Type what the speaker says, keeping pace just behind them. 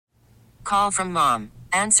call from mom.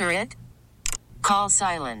 Answer it. Call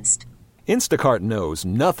silenced. Instacart knows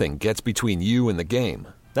nothing gets between you and the game.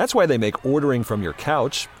 That's why they make ordering from your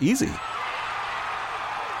couch easy.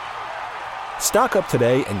 Stock up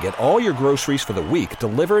today and get all your groceries for the week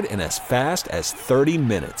delivered in as fast as 30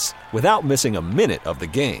 minutes without missing a minute of the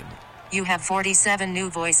game. You have 47 new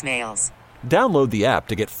voicemails. Download the app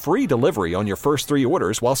to get free delivery on your first 3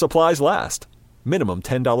 orders while supplies last. Minimum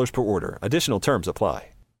 $10 per order. Additional terms apply.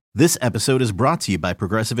 This episode is brought to you by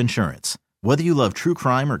Progressive Insurance. Whether you love true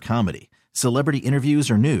crime or comedy, celebrity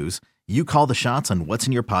interviews or news, you call the shots on what's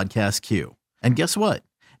in your podcast queue. And guess what?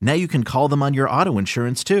 Now you can call them on your auto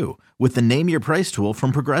insurance too with the Name Your Price tool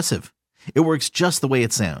from Progressive. It works just the way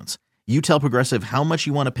it sounds. You tell Progressive how much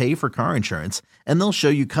you want to pay for car insurance, and they'll show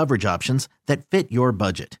you coverage options that fit your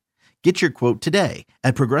budget. Get your quote today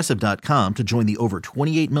at Progressive.com to join the over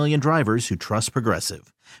 28 million drivers who trust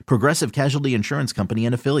Progressive. Progressive Casualty Insurance Company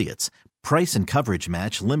and Affiliates. Price and coverage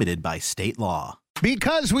match limited by state law.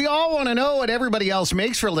 Because we all want to know what everybody else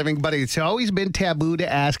makes for a living, but it's always been taboo to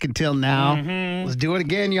ask until now. Let's do it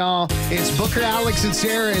again, y'all. It's Booker, Alex, and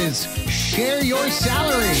Sarah's Share Your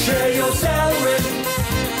Salary. Share your salary.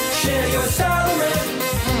 Share your salary.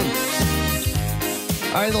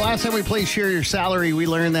 All right, the last time we played Share Your Salary, we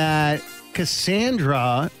learned that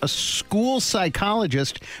Cassandra, a school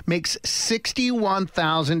psychologist, makes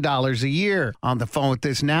 $61,000 a year. On the phone with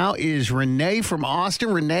us now is Renee from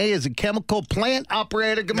Austin. Renee is a chemical plant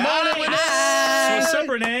operator. Good morning, Renee. What's up,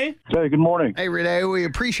 Renee? Hey, good morning. Hey, Renee, we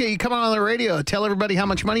appreciate you coming on the radio. Tell everybody how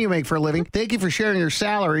much money you make for a living. Thank you for sharing your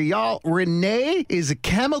salary. Y'all, Renee is a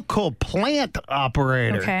chemical plant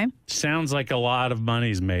operator. Okay. Sounds like a lot of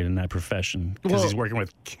money's made in that profession because he's working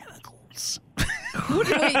with chemicals. I'm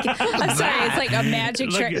sorry, it's like a magic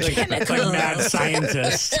trick. Like mad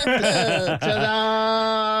scientist.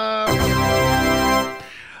 Ta-da!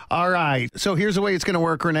 All right. So here's the way it's going to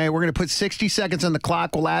work, Renee. We're going to put 60 seconds on the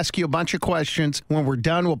clock. We'll ask you a bunch of questions. When we're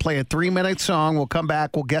done, we'll play a 3-minute song. We'll come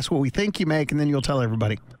back. We'll guess what we think you make, and then you'll tell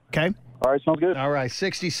everybody. Okay? All right, sounds good. All right.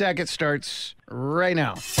 60 seconds starts right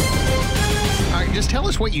now. All right. Just tell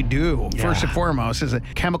us what you do, first and foremost, as a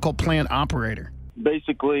chemical plant operator.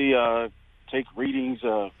 Basically, take readings,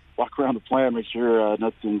 walk around the plant, make sure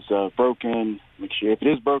nothing's broken, make sure if it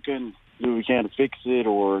is broken, do what we can to fix it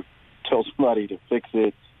or tell somebody to fix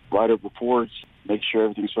it, write up reports, make sure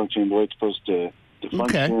everything's functioning the way it's supposed to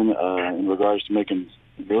function in regards to making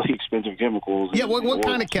really expensive chemicals. Yeah, what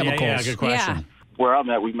kind of chemicals? Yeah, good question. Yeah. Where I'm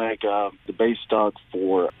at, we make the base stock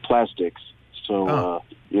for plastics. So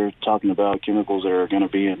you're talking about chemicals that are going to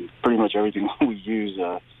be in pretty much everything we use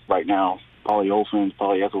right now. Polyolefins,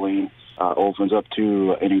 polyethylene, olefins up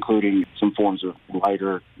to and including some forms of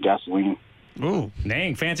lighter gasoline. Ooh,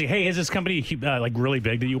 dang, fancy. Hey, is this company like really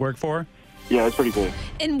big that you work for? Yeah, it's pretty big.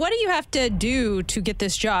 And what do you have to do to get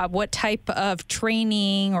this job? What type of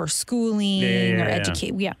training or schooling or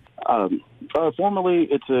educate? Yeah. Formally,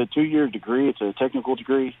 it's a 2-year degree. It's a technical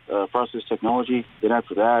degree, process technology. Then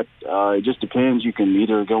after that, it just depends. You can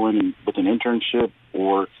either go in with an internship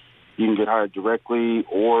or you can get hired directly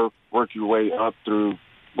or work your way up through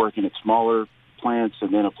working at smaller plants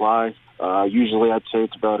and then apply. Usually, I'd say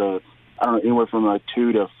it's about anywhere from a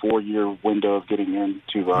 2 to 4 year window of getting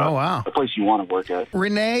into a place you want to work at.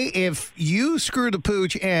 Renee, if you screw the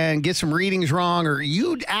pooch and get some readings wrong or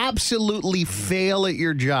you absolutely fail at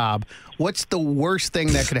your job, what's the worst thing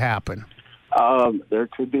that could happen? There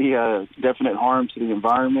could be definite harm to the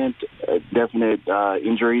environment, definite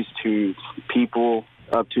injuries to people,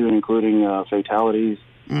 up to and including fatalities.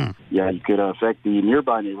 Yeah, you could affect the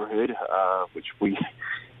nearby neighborhood, which we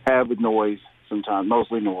have with noise sometimes,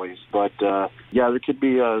 mostly noise. But, there could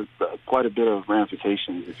be quite a bit of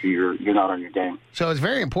ramifications if you're not on your game. So it's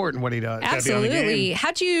very important what he does. Absolutely.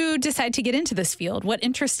 How'd you decide to get into this field? What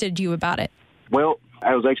interested you about it? Well,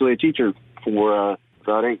 I was actually a teacher for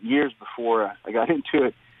about 8 years before I got into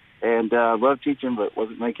it, and loved teaching but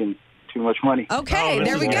wasn't making too much money. Okay,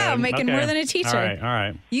 there we go. Making more than a teacher. All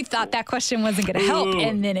right. You thought that question wasn't going to help,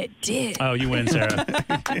 and then it did. Oh, you win, Sarah.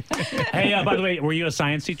 Hey, by the way, were you a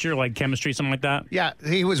science teacher, like chemistry, something like that? Yeah,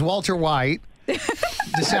 he was Walter White.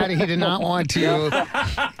 Decided he did not want to. If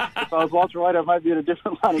I was Walter White, I might be in a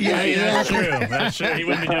different line of That's true. That's true. He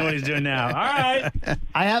wouldn't be doing what he's doing now. All right.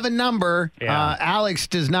 I have a number. Yeah. Alex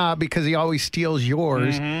does not because he always steals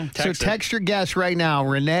yours. So text your guess right now.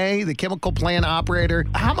 Renee, the chemical plant operator.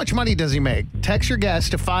 How much money does he make? Text your guess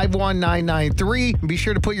to 51993. Be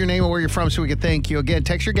sure to put your name and where you're from so we can thank you. Again,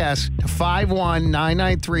 text your guess to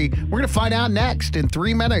 51993. We're going to find out next in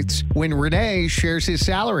 3 minutes when Renee shares his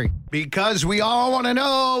salary. Because we all want to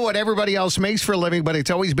know what everybody else makes for a living, but it's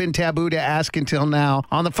always been taboo to ask until now.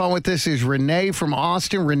 On the phone with us is Renee from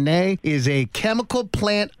Austin. Renee is a chemical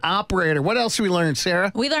plant operator. What else did we learn,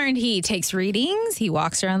 Sarah? We learned he takes readings, he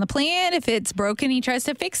walks around the plant. If it's broken, he tries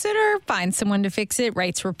to fix it or finds someone to fix it,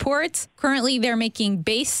 writes reports. Currently, they're making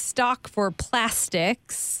base stock for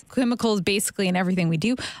plastics, chemicals basically in everything we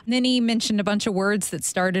do. And then he mentioned a bunch of words that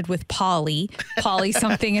started with poly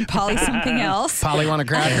something and poly something else. Polly want a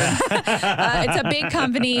cracker? It's a big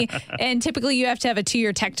company, and typically you have to have a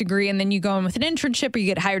 2-year tech degree, and then you go in with an internship, or you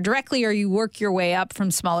get hired directly, or you work your way up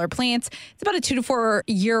from smaller plants. It's about a 2 to 4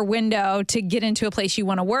 year window to get into a place you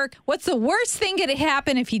want to work. What's the worst thing that could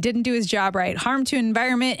happen if he didn't do his job right? Harm to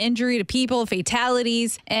environment, injury to people,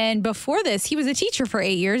 fatalities. And before this, he was a teacher for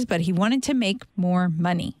 8 years, but he wanted to make more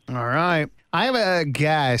money. All right. I have a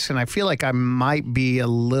guess, and I feel like I might be a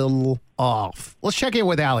little off. Let's check in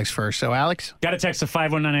with Alex first. So, Alex? Got a text to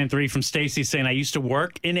 51993 from Stacy saying, I used to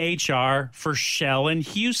work in HR for Shell in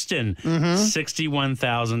Houston.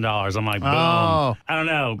 $61,000. I'm like, boom. Oh. I don't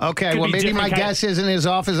know. Okay, Could well, be maybe my guess isn't as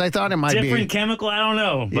off as I thought it might be. different chemical? I don't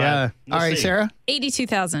know. But Yeah. we'll All right, see. Sarah?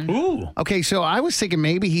 $82,000. Ooh. Okay, so I was thinking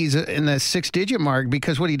maybe he's in the 6-digit mark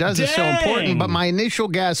because what he does is so important. Dang. But my initial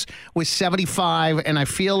guess was 75, and I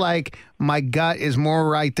feel like my gut is more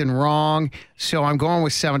right than wrong. So I'm going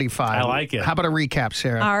with 75. I like it. How about a recap,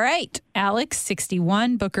 Sarah? All right. Alex,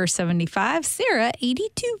 61. Booker, 75. Sarah,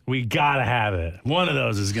 82. We got to have it. One of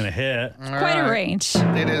those is going to hit. Quite a range.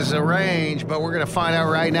 It is a range, but we're going to find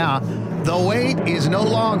out right now. The wait is no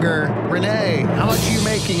longer. Renee, how much are you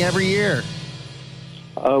making every year?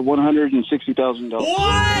 $160,000.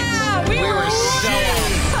 Wow, we were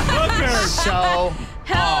Booker. So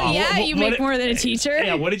Hell yeah, you make more than a teacher.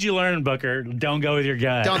 Yeah, what did you learn, Booker? Don't go with your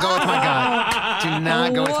gut. don't go with my gut. Do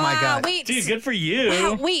not go with my gut. Wait, Dude, good for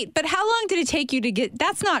you. wait, but how long did it take you to get?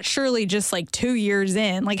 That's not surely just like 2 years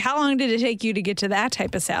in. Like, how long did it take you to get to that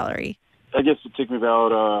type of salary? I guess it took me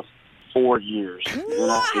about 4 years. And then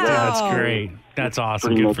after that, That's great. That's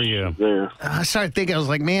awesome. pretty Good much for you. there. I started thinking, I was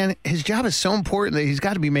like, man, his job is so important that he's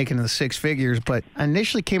got to be making the 6 figures. But I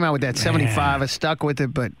initially came out with that 75. I stuck with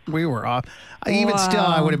it, but we were off. Even still,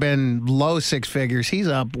 I would have been low 6 figures. He's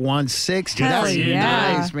up 160. Hell That's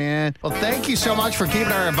yeah. nice, man. Well, thank you so much for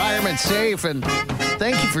keeping our environment safe, and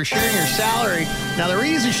thank you for sharing your salary. Now, the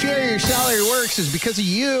reason sharing your salary works is because of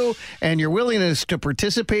you and your willingness to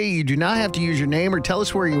participate. You do not have to use your name or tell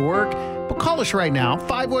us where you work, but call us right now,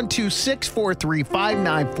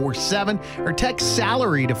 512-643-5947, or text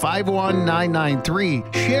salary to 51993.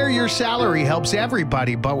 Share your salary helps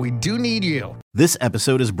everybody, but we do need you. This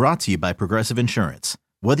episode is brought to you by Progressive Insurance.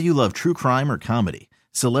 Whether you love true crime or comedy,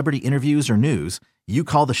 celebrity interviews or news, you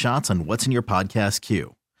call the shots on what's in your podcast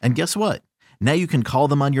queue. And guess what? Now you can call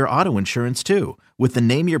them on your auto insurance too with the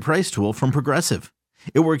Name Your Price tool from Progressive.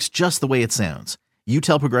 It works just the way it sounds. You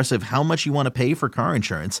tell Progressive how much you want to pay for car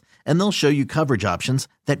insurance, and they'll show you coverage options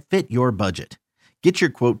that fit your budget. Get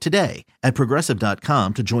your quote today at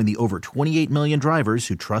Progressive.com to join the over 28 million drivers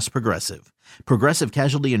who trust Progressive. Progressive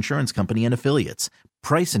Casualty Insurance Company and Affiliates.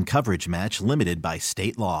 Price and coverage match limited by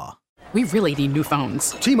state law. We really need new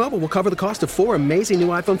phones. T-Mobile will cover the cost of 4 amazing new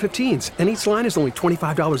iPhone 15s, and each line is only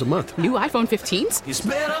 $25 a month. New iPhone 15s? It's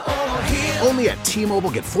better over here. Only at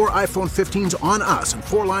T-Mobile, get 4 iPhone 15s on us and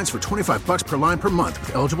 4 lines for $25 per line per month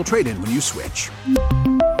with eligible trade-in when you switch.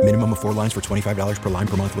 Minimum of 4 lines for $25 per line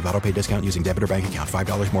per month with autopay discount using debit or bank account.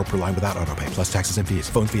 $5 more per line without autopay, plus taxes and fees.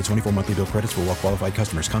 Phone fee at 24 monthly bill credits for well-qualified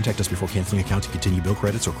customers. Contact us before canceling account to continue bill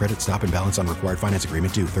credits or credit stop and balance on required finance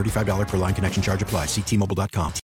agreement due. $35 per line connection charge applies. See T-Mobile.com.